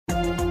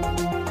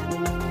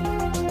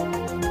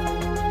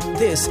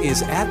This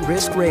is At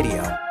Risk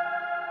Radio.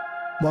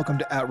 Welcome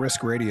to At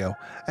Risk Radio.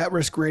 At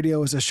Risk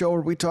Radio is a show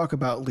where we talk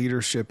about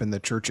leadership in the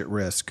church at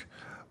risk.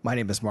 My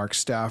name is Mark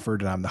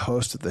Stafford, and I'm the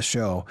host of the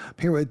show. I'm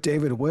here with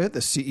David Witt, the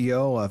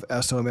CEO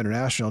of SOM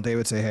International.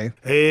 David, say hey.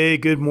 Hey,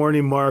 good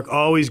morning, Mark.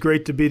 Always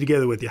great to be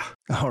together with you.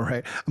 All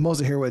right. I'm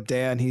also here with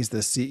Dan. He's the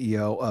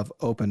CEO of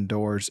Open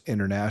Doors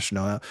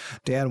International.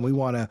 Dan, we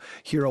want to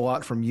hear a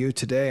lot from you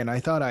today, and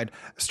I thought I'd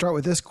start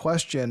with this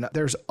question.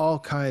 There's all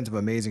kinds of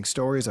amazing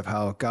stories of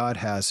how God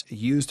has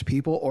used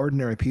people,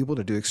 ordinary people,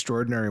 to do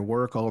extraordinary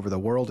work all over the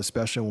world,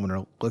 especially when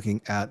we're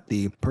looking at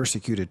the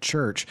persecuted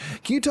church.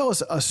 Can you tell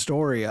us a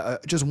story,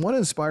 just one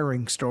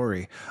inspiring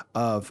story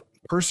of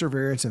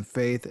perseverance and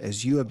faith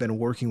as you have been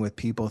working with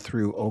people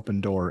through Open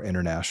Door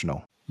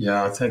International?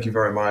 Yeah, thank you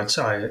very much.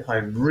 I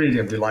really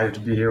am delighted to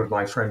be here with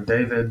my friend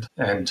David,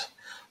 and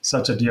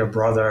such a dear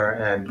brother.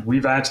 And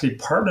we've actually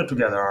partnered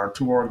together. Our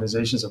two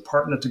organizations have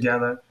partnered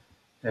together.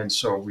 And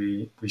so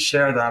we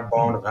share that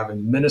bond of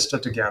having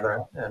ministered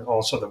together, and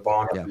also the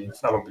bond of being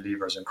fellow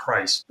believers in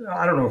Christ.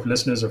 I don't know if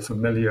listeners are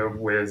familiar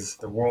with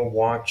the World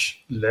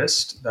Watch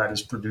list that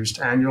is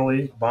produced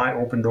annually by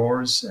Open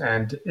Doors,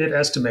 and it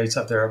estimates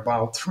that there are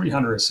about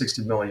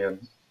 360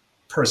 million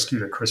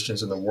persecuted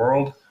Christians in the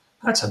world.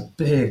 That's a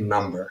big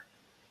number.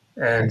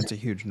 And it's a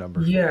huge number.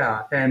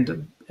 Yeah,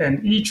 and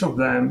each of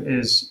them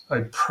is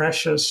a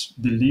precious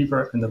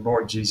believer in the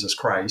Lord Jesus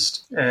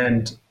Christ.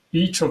 And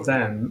each of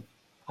them,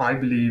 I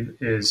believe,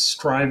 is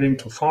striving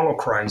to follow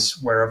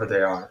Christ wherever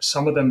they are.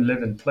 Some of them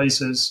live in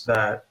places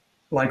that,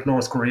 like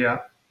North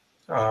Korea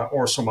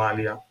or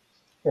Somalia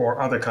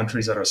or other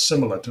countries that are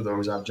similar to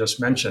those I've just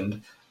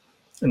mentioned.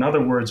 In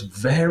other words,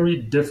 very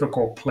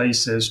difficult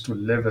places to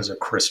live as a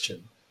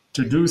Christian,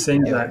 to do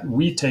things that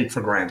we take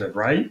for granted,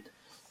 right?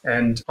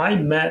 And I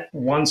met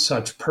one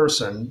such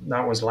person.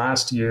 That was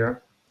last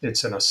year.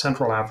 It's in a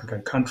Central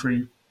African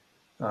country,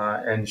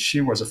 and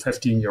she was a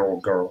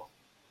 15-year-old girl.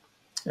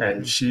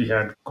 And she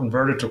had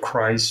converted to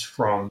Christ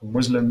from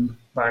Muslim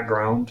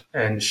background,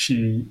 and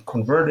she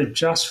converted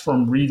just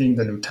from reading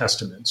the New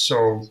Testament.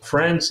 So,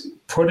 friends,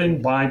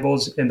 putting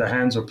Bibles in the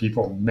hands of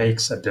people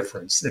makes a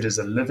difference. It is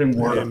a living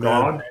word of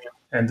God.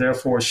 And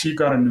therefore, she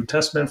got a New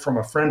Testament from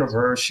a friend of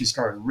hers. She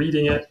started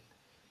reading it.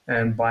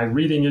 And by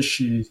reading it,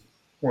 she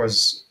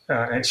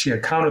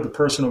encountered the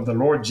person of the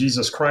Lord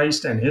Jesus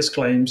Christ and his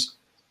claims.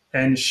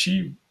 And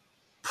she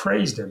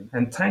praised him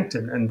and thanked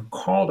him and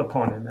called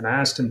upon him and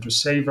asked him to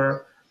save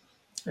her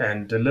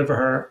and deliver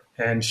her,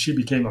 and she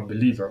became a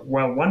believer.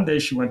 Well, one day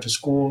she went to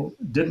school,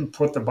 didn't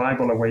put the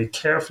Bible away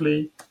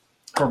carefully.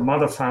 Her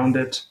mother found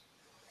it,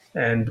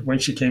 and when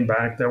she came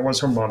back, there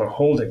was her mother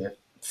holding it,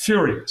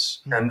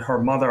 furious. And her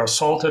mother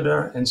assaulted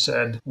her and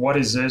said, "What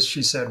is this?"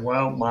 She said,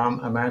 "Well,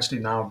 Mom, I'm actually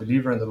now a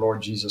believer in the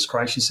Lord Jesus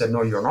Christ." She said,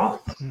 "No, you're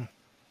not.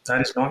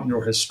 That is not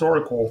your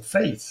historical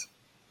faith,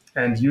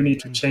 and you need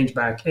to change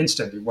back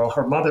instantly." Well,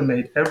 her mother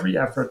made every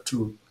effort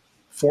to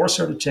force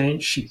her to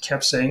change. She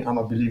kept saying, "I'm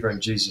a believer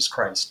in Jesus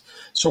Christ."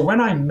 So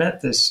when I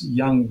met this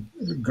young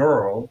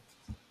girl,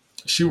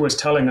 she was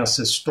telling us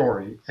this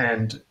story,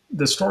 and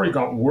the story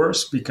got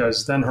worse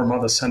because then her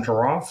mother sent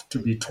her off to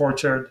be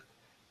tortured,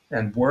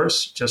 and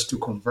worse, just to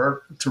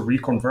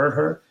reconvert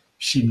her.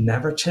 She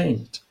never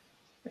changed.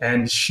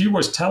 And she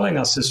was telling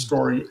us this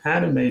story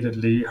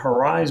animatedly,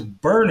 her eyes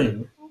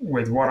burning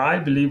with what I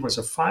believe was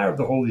a fire of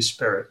the Holy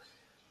Spirit.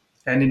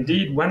 And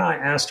indeed, when I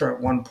asked her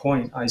at one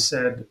point, I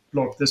said,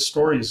 "Look, this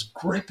story is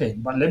gripping,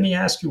 but let me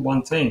ask you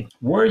one thing.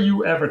 Were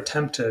you ever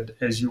tempted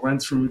as you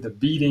went through the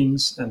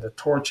beatings and the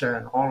torture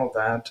and all of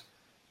that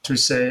to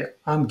say,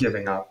 'I'm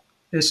giving up.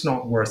 It's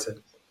not worth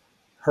it'?"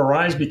 Her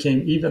eyes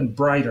became even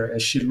brighter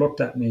as she looked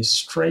at me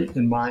straight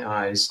in my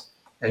eyes,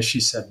 and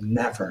she said,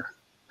 "Never.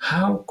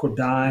 How could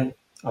I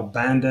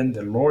abandon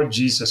the Lord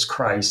Jesus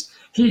Christ?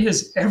 He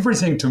is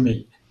everything to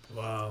me."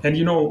 Wow. And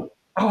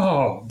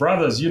oh,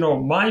 brothers,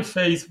 my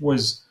faith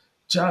was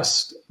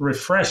just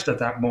refreshed at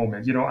that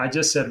moment. I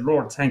just said,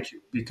 "Lord, thank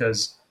you,"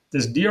 because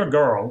this dear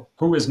girl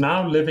who is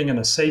now living in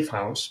a safe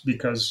house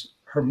because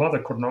her mother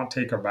could not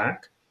take her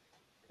back,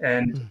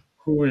 and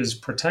who is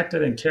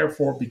protected and cared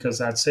for because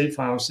that safe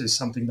house is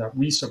something that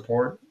we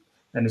support,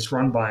 and it's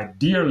run by a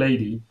dear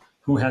lady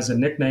who has a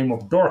nickname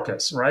of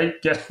Dorcas, right?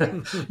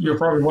 You're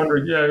probably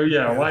wondering,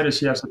 why does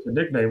she have such a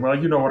nickname? Well,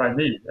 you know what I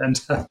mean. And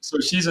so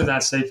she's in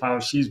that safe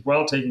house. She's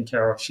well taken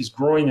care of. She's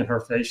growing in her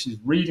faith. She's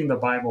reading the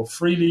Bible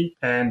freely,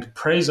 and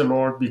praise the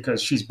Lord,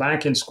 because she's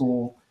back in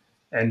school,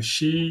 and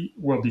she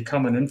will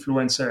become an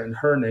influencer in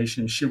her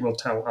nation. She will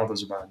tell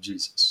others about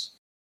Jesus.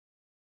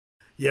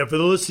 Yeah, for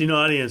the listening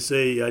audience,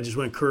 I just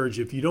want to encourage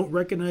you, if you don't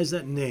recognize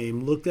that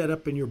name, look that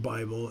up in your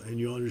Bible, and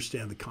you'll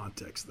understand the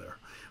context there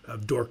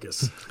of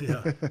Dorcas.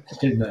 Yeah.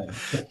 Amen.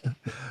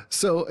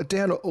 So,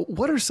 Dan,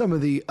 what are some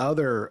of the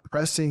other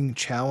pressing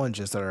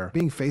challenges that are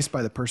being faced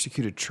by the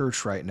persecuted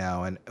church right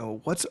now? And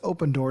what's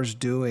Open Doors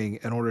doing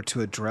in order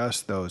to address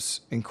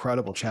those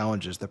incredible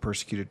challenges that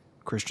persecuted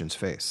Christians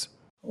face?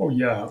 Oh,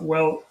 yeah.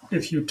 Well,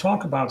 if you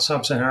talk about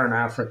sub-Saharan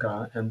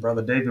Africa, and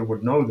Brother David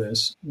would know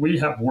this, we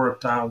have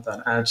worked out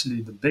that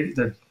actually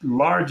the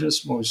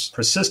largest, most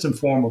persistent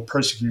form of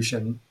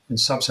persecution in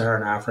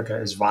sub-Saharan Africa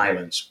is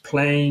violence.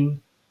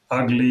 Plain,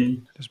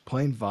 ugly, Just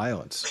plain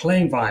violence,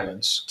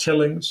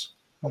 killings,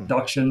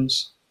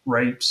 abductions,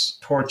 rapes,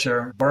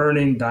 torture,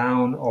 burning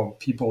down of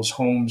people's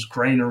homes,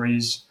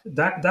 granaries.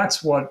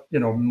 That's what,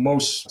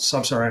 most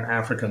sub-Saharan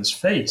Africans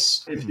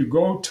face. If you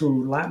go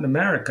to Latin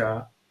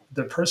America,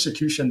 the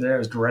persecution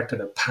there is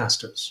directed at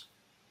pastors.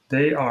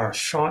 They are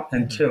shot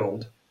and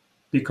killed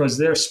because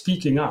they're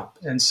speaking up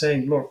and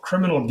saying, look,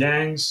 criminal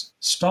gangs,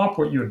 stop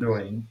what you're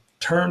doing,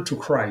 turn to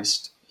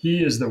Christ.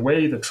 He is the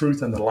way, the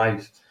truth, and the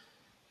life.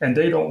 And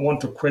they don't want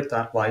to quit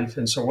that life.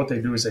 And so what they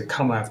do is they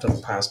come after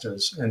the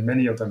pastors, and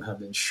many of them have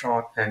been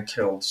shot and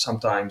killed,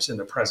 sometimes in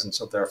the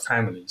presence of their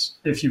families.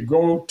 If you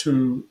go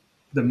to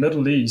the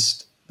Middle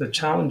East, the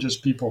challenges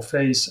people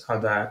face are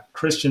that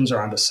Christians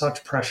are under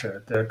such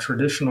pressure. They're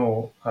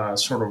traditional,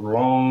 sort of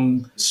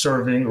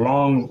long-serving,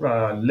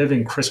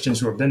 long-living Christians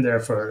who have been there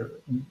for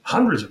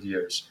hundreds of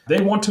years.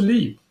 They want to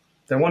leave.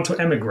 They want to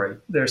emigrate.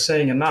 They're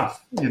saying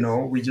enough.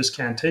 We just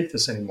can't take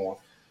this anymore.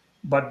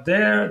 But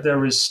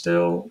there is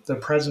still the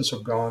presence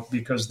of God,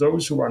 because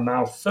those who are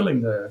now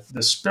filling the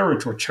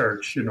spiritual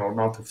church,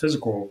 not the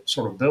physical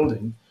sort of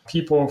building,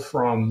 people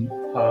from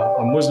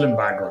a Muslim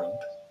background.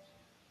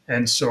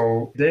 And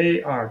so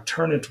they are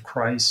turning to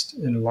Christ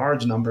in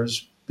large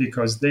numbers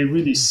because they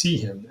really see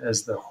him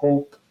as the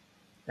hope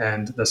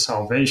and the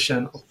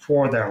salvation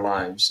for their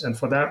lives. And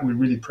for that, we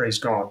really praise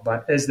God.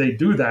 But as they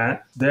do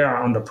that, they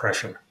are under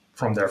pressure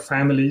from their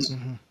families.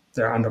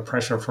 They're under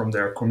pressure from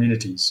their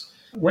communities.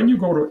 When you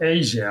go to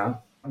Asia,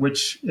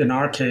 which in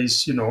our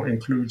case,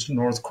 includes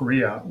North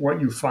Korea, what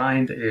you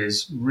find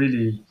is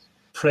really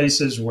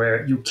places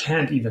where you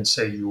can't even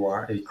say you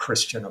are a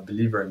Christian, a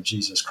believer in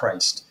Jesus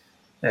Christ.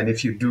 And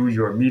if you do,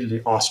 you're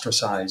immediately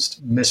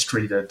ostracized,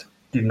 mistreated,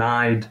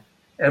 denied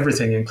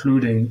everything,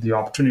 including the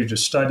opportunity to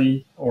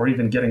study, or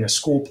even getting a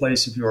school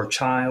place if you're a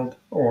child,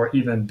 or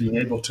even being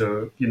able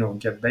to,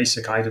 get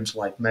basic items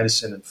like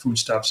medicine and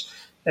foodstuffs.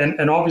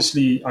 And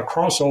obviously,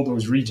 across all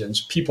those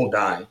regions, people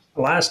die.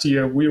 Last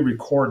year, we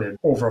recorded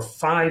over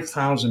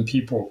 5,000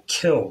 people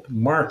killed,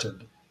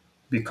 martyred,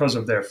 because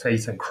of their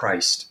faith in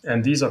Christ.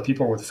 And these are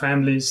people with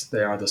families.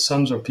 They are the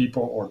sons of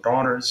people or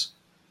daughters.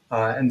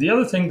 And the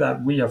other thing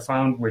that we have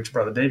found, which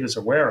Brother Dave is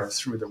aware of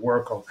through the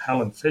work of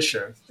Helen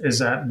Fisher, is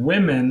that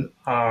women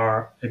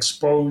are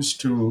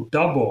exposed to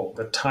double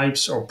the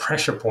types of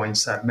pressure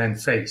points that men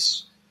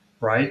face,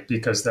 right?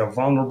 Because they're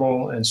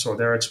vulnerable, and so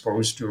they're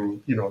exposed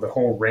to, the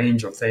whole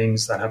range of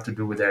things that have to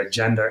do with their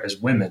gender as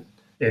women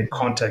in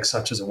contexts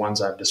such as the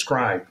ones I've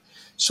described.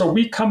 So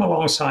we come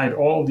alongside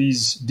all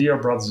these dear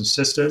brothers and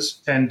sisters,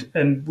 and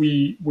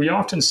we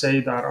often say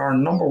that our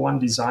number one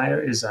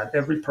desire is that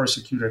every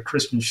persecuted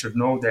Christian should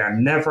know they are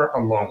never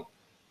alone.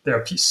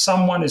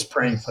 Someone is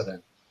praying for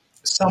them.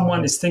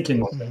 Someone is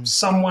thinking of them.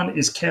 Someone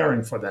is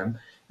caring for them.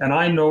 And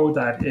I know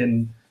that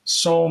in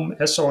SOM,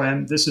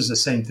 this is the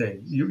same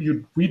thing.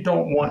 We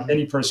don't want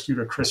any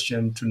persecuted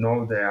Christian to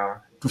know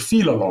to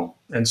feel alone.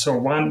 And so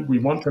one, we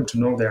want them to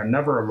know they are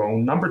never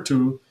alone. Number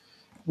two,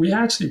 we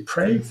actually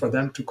pray for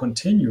them to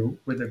continue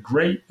with the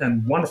great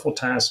and wonderful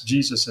task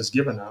Jesus has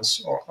given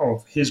us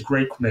of his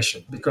great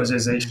commission, because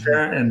as they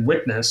share and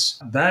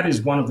witness, that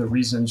is one of the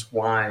reasons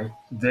why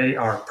they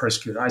are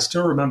persecuted. I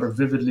still remember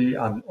vividly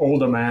an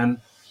older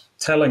man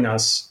telling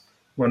us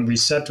when we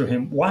said to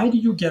him, why do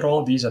you get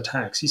all these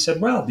attacks? He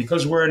said, well,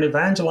 because we're an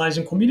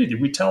evangelizing community.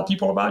 We tell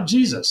people about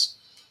Jesus.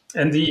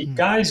 And the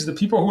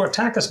people who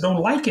attack us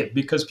don't like it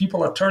because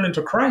people are turning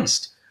to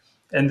Christ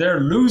and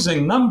they're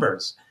losing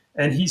numbers.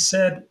 And he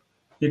said,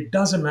 it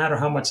doesn't matter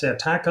how much they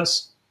attack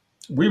us.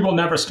 We will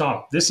never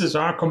stop. This is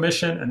our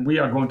commission, and we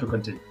are going to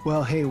continue.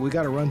 Well, hey, we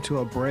got to run to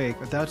a break.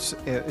 That's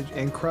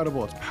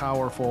incredible. It's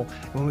powerful.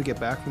 And when we get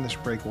back from this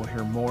break, we'll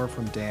hear more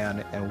from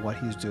Dan and what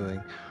he's doing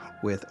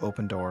with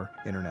Open Door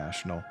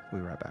International.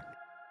 We'll be right back.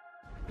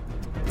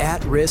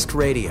 At Risk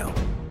Radio.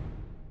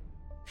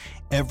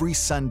 Every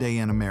Sunday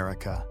in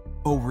America,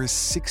 over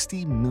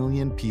 60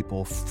 million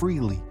people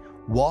freely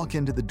walk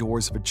into the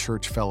doors of a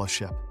church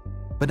fellowship.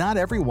 But not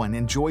everyone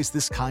enjoys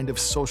this kind of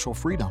social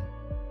freedom.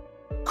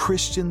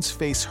 Christians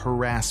face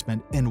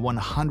harassment in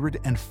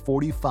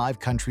 145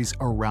 countries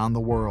around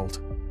the world.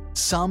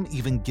 Some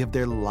even give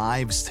their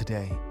lives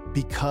today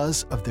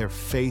because of their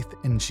faith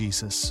in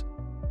Jesus.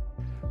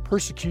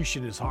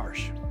 Persecution is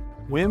harsh.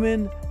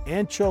 Women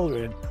and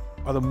children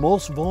are the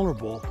most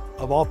vulnerable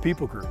of all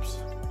people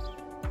groups.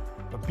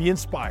 But be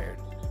inspired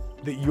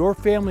that your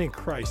family in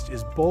Christ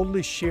is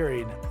boldly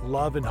sharing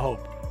love and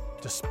hope,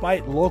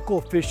 despite local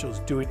officials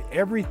doing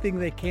everything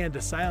they can to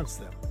silence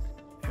them.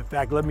 In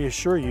fact, let me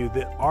assure you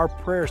that our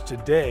prayers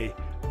today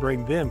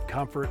bring them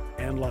comfort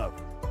and love.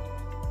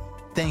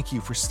 Thank you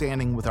for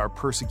standing with our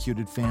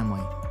persecuted family.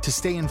 To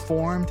stay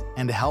informed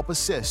and to help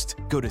assist,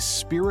 go to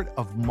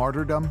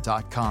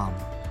spiritofmartyrdom.com.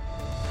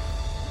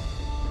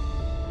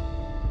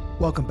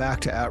 Welcome back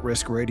to At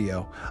Risk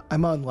Radio.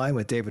 I'm online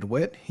with David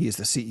Witt. He is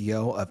the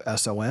CEO of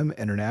SOM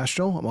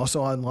International. I'm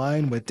also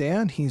online with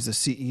Dan. He's the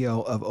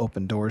CEO of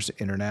Open Doors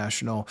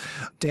International.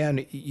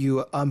 Dan,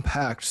 you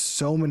unpacked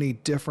so many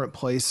different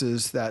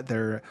places that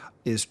there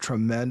is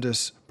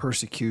tremendous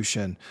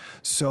persecution.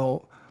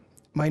 So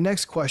my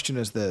next question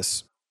is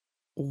this.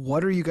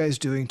 What are you guys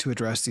doing to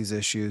address these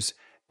issues?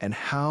 And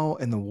how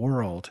in the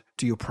world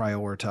do you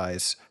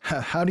prioritize?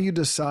 How do you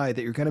decide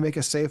that you're going to make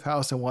a safe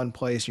house in one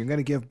place, you're going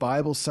to give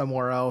Bibles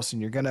somewhere else,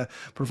 and you're going to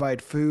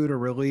provide food or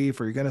relief,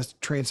 or you're going to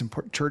train some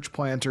church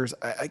planters?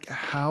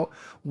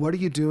 What are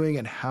you doing,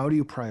 and how do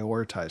you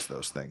prioritize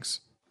those things?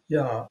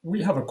 Yeah,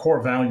 we have a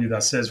core value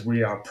that says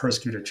we are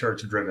persecuted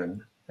church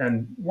driven.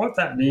 And what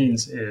that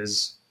means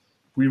is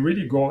we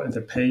really go at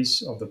the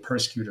pace of the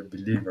persecuted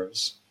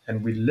believers,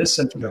 and we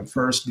listen to them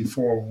first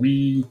before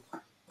we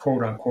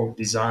quote unquote,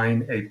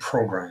 design a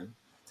program.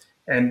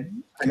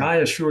 And I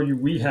assure you,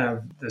 we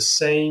have the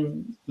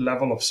same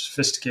level of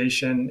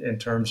sophistication in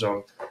terms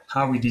of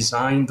how we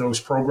design those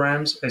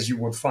programs as you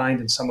would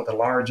find in some of the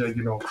larger,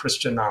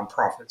 Christian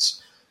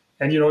nonprofits.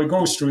 And, it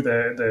goes through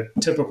the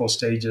typical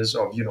stages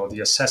of, the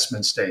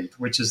assessment stage,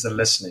 which is the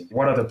listening.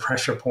 What are the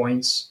pressure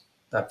points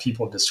that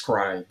people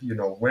describe?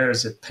 Where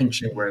is it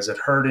pinching? Where is it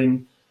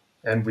hurting?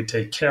 And we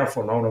take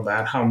careful note of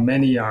that. How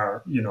many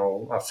are,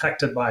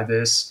 affected by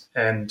this,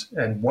 and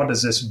what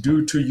does this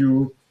do to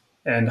you?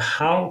 And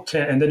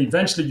and then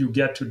eventually you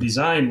get to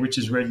design, which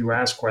is where you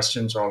ask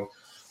questions of,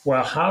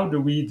 well, how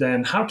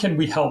can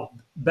we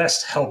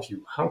best help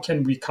you? How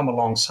can we come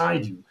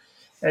alongside you?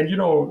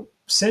 And,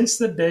 since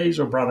the days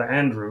of Brother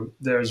Andrew,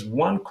 there's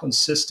one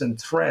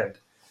consistent thread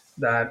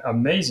that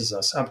amazes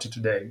us up to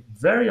today.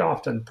 Very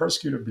often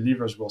persecuted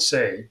believers will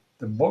say,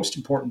 the most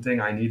important thing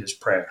I need is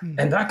prayer.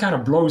 And that kind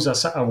of blows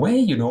us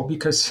away,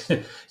 because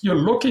you're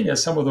looking at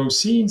some of those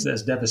scenes.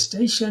 There's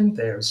devastation,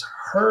 there's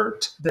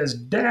hurt, there's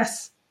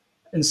death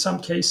in some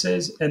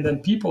cases. And then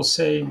people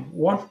say,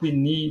 what we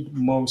need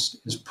most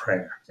is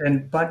prayer.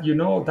 But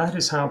that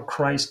is how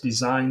Christ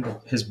designed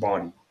his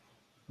body,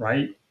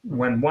 right?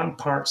 When one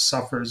part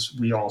suffers,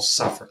 we all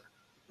suffer.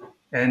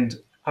 And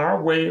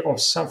our way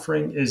of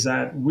suffering is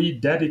that we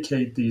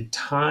dedicate the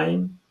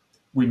time,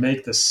 we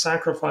make the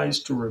sacrifice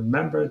to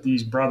remember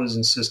these brothers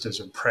and sisters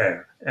in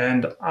prayer.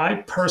 And I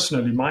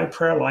personally, my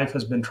prayer life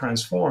has been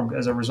transformed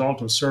as a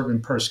result of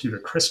serving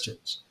persecuted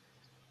Christians.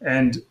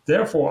 And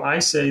therefore, I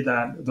say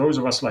that those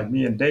of us like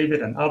me and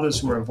David and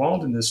others who are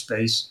involved in this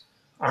space,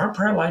 our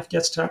prayer life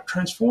gets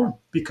transformed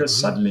because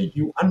suddenly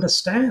you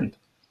understand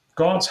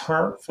God's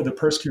heart for the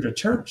persecuted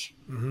church.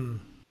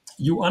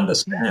 You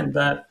understand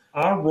that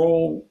our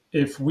role,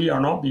 if we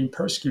are not being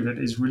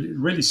persecuted, is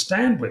really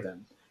stand with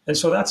them. And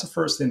so that's the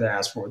first thing they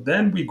ask for.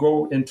 Then we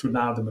go into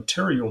now the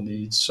material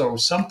needs. So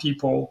some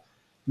people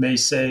may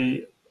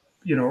say,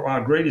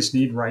 our greatest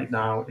need right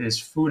now is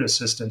food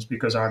assistance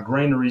because our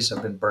granaries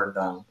have been burned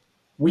down.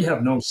 We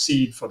have no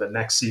seed for the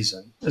next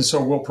season. And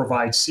so we'll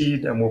provide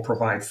seed and we'll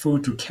provide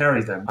food to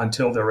carry them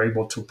until they're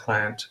able to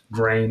plant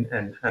grain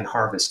and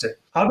harvest it.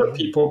 Other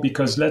people,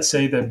 because let's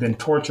say they've been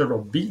tortured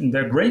or beaten,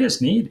 their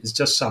greatest need is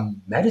just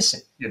some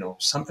medicine,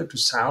 something to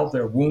salve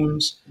their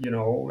wounds,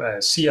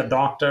 see a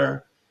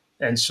doctor.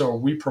 And so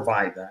we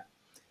provide that.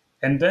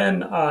 And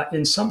then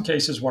in some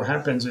cases, what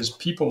happens is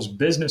people's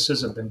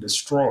businesses have been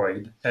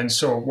destroyed. And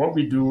so what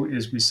we do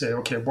is we say,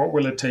 okay, what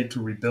will it take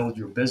to rebuild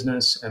your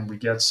business? And we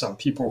get some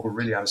people who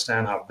really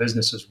understand how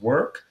businesses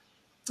work.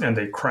 And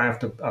they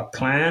craft a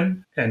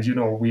plan. And,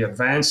 we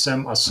advance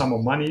them a sum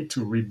of money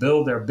to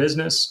rebuild their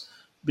business.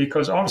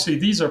 Because obviously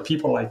these are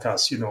people like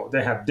us,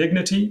 they have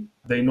dignity.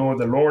 They know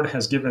the Lord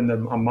has given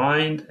them a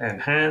mind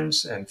and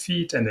hands and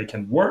feet, and they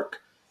can work.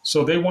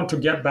 So they want to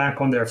get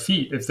back on their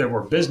feet if they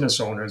were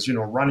business owners,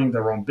 running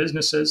their own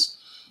businesses.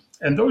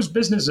 And those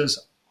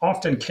businesses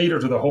often cater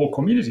to the whole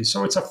community.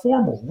 So it's a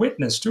form of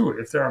witness too,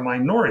 if they're a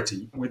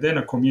minority within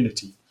a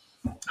community.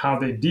 How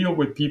they deal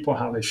with people,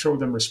 how they show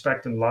them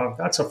respect and love,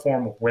 that's a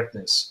form of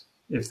witness.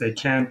 If they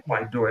can't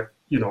quite do it,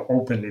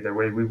 openly, the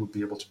way we would be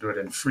able to do it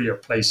in freer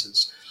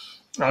places.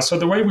 So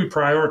the way we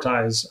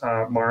prioritize,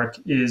 Mark,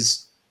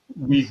 is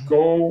we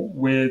go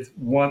with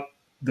what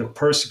the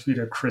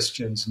persecuted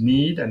Christians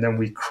need, and then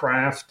we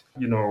craft,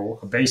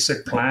 a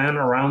basic plan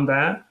around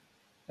that.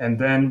 And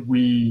then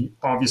we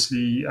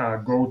obviously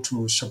go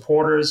to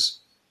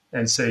supporters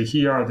and say,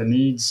 here are the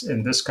needs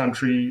in this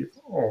country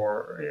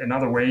or in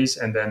other ways.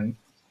 And then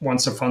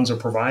once the funds are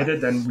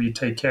provided, then we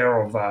take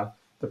care of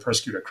the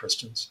persecuted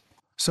Christians.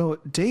 So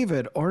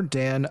David or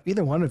Dan,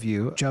 either one of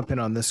you jump in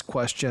on this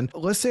question.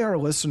 Let's say our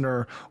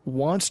listener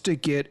wants to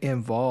get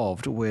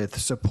involved with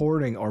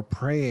supporting or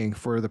praying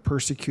for the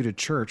persecuted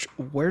church.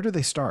 Where do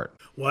they start?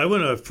 Well, I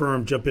want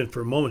to jump in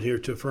for a moment here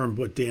to affirm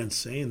what Dan's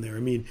saying there. I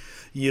mean,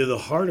 the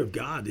heart of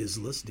God is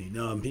listening.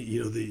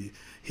 The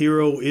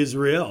hero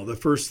Israel, the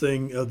first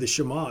thing of the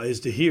Shema is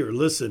to hear,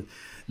 listen.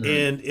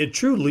 Mm-hmm. And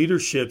true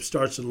leadership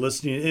starts with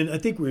listening. And I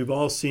think we've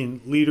all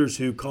seen leaders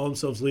who call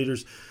themselves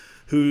leaders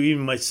who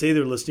even might say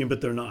they're listening,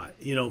 but they're not,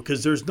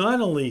 because there's not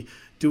only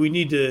do we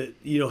need to,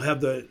 have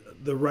the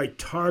the right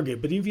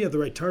target. But even if you have the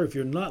right target, if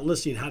you're not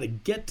listening how to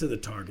get to the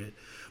target,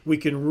 we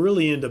can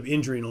really end up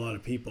injuring a lot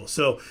of people.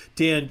 So,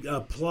 Dan,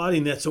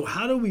 plotting that. So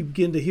how do we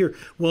begin to hear?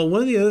 Well, one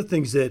of the other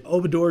things that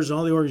Open Doors and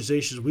all the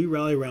organizations we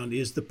rally around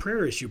is the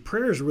prayer issue.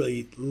 Prayer is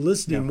really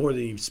listening more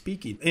than even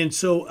speaking. And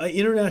so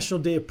International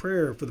Day of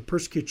Prayer for the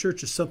Persecuted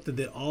Church is something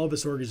that all of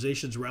us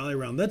organizations rally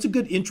around. That's a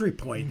good entry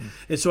point.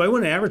 And so I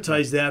want to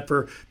advertise that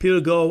for people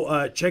to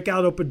go check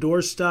out Open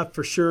Doors stuff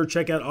for sure.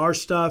 Check out our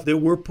stuff that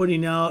we're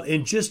putting out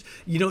and just,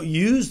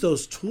 use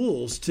those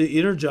tools to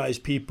energize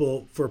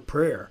people for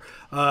prayer.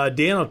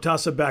 Dan, I'll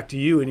toss it back to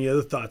you. Any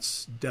other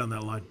thoughts down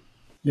that line?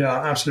 Yeah,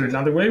 absolutely.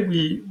 Now, the way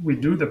we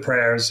do the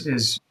prayers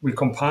is we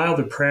compile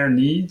the prayer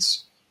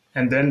needs,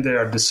 and then they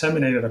are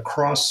disseminated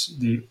across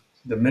the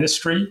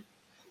ministry.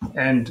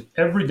 And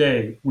every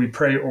day we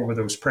pray over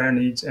those prayer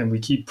needs, and we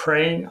keep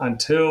praying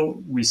until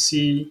we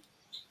see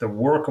the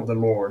work of the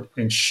Lord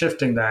in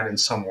shifting that in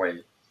some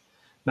way.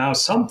 Now,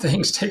 some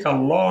things take a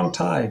long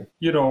time.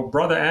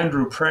 Brother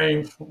Andrew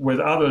praying with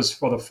others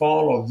for the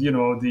fall of,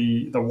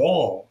 the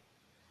wall.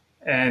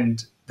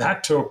 And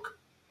that took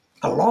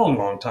a long,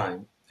 long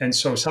time. And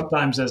so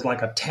sometimes there's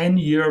like a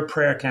 10-year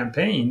prayer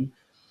campaign.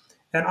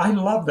 And I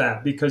love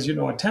that because, a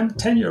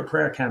 10-year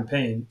prayer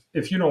campaign,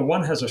 if,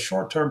 one has a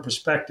short-term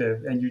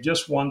perspective and you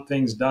just want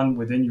things done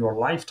within your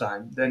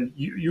lifetime, then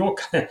you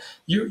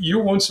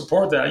won't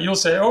support that. You'll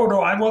say, oh, no,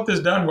 I want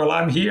this done while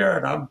I'm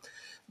here.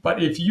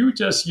 But if you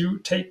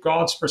take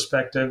God's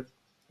perspective,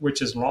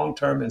 which is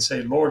long-term, and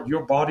say, Lord,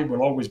 your body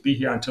will always be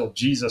here until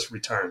Jesus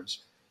returns.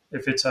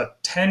 If it's a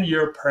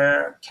 10-year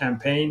prayer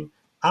campaign,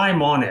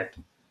 I'm on it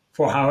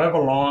for however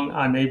long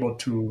I'm able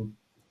to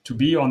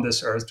be on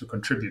this earth to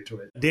contribute to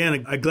it.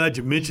 Dan, I'm glad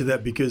you mentioned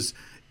that because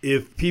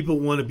if people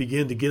want to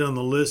begin to get on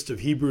the list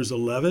of Hebrews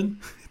 11,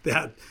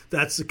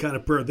 that's the kind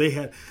of prayer. They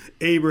had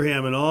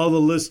Abraham and all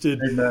the listed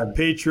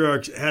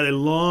patriarchs had a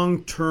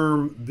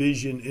long-term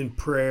vision in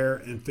prayer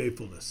and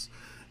faithfulness.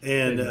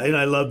 And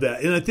I love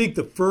that. And I think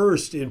the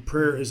first in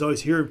prayer is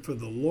always hearing from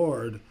the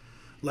Lord.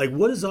 Like,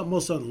 what is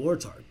most on the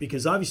Lord's heart?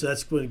 Because obviously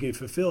that's going to get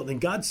fulfilled. And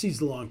God sees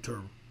the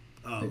long-term,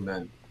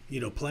 plan.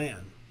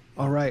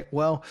 All right.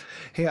 Well,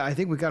 hey, I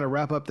think we got to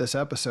wrap up this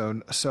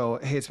episode. So,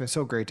 hey, it's been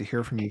so great to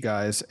hear from you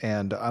guys.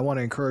 And I want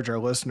to encourage our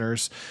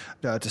listeners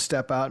to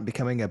step out and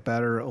becoming a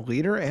better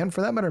leader and, for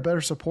that matter, a better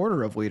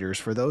supporter of leaders,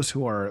 for those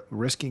who are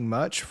risking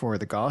much for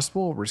the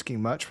gospel, risking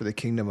much for the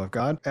kingdom of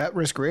God. At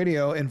Risk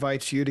Radio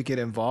invites you to get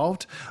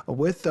involved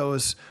with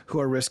those who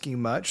are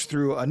risking much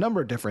through a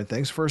number of different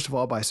things. First of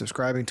all, by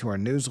subscribing to our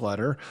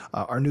newsletter.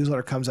 Our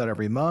newsletter comes out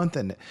every month,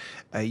 and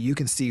you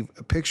can see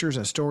pictures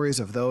and stories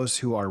of those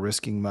who are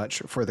risking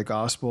much for the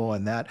gospel,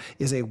 and that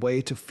is a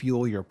way to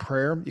fuel your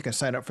prayer. You can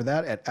sign up for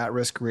that at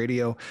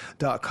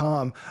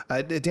atriskradio.com.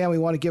 Dan, we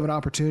want to give an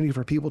opportunity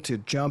for people to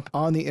jump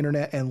on the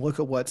internet and look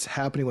at what's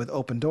happening with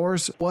Open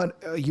Doors. What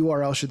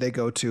URL should they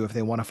go to if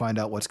they want to find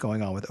out what's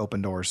going on with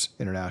Open Doors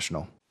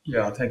International?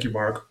 Yeah, thank you,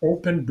 Mark.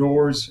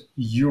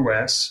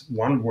 OpenDoorsUS,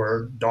 one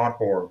word,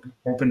 .org.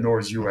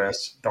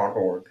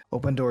 OpenDoorsUS.org.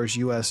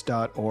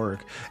 OpenDoorsUS.org.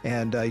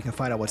 And you can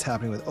find out what's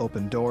happening with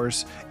Open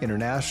Doors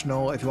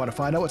International. If you want to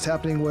find out what's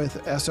happening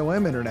with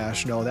SOM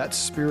International, that's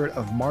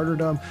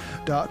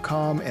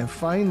spiritofmartyrdom.com. And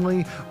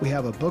finally, we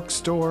have a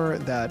bookstore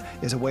that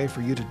is a way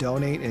for you to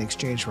donate in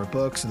exchange for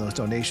books, and those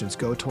donations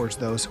go towards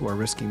those who are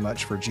risking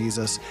much for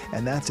Jesus.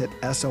 And that's at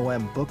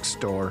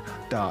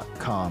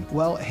sombookstore.com.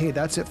 Well, hey,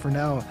 that's it for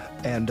now.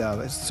 And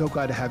so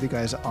glad to have you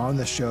guys on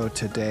the show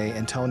today.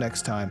 Until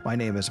next time, my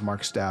name is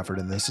Mark Stafford,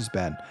 and this has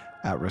been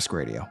At Risk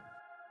Radio.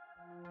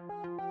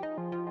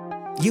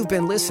 You've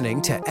been listening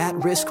to At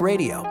Risk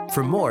Radio.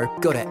 For more,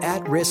 go to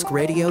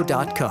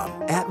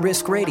atriskradio.com. At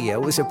Risk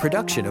Radio is a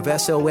production of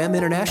SOM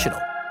International.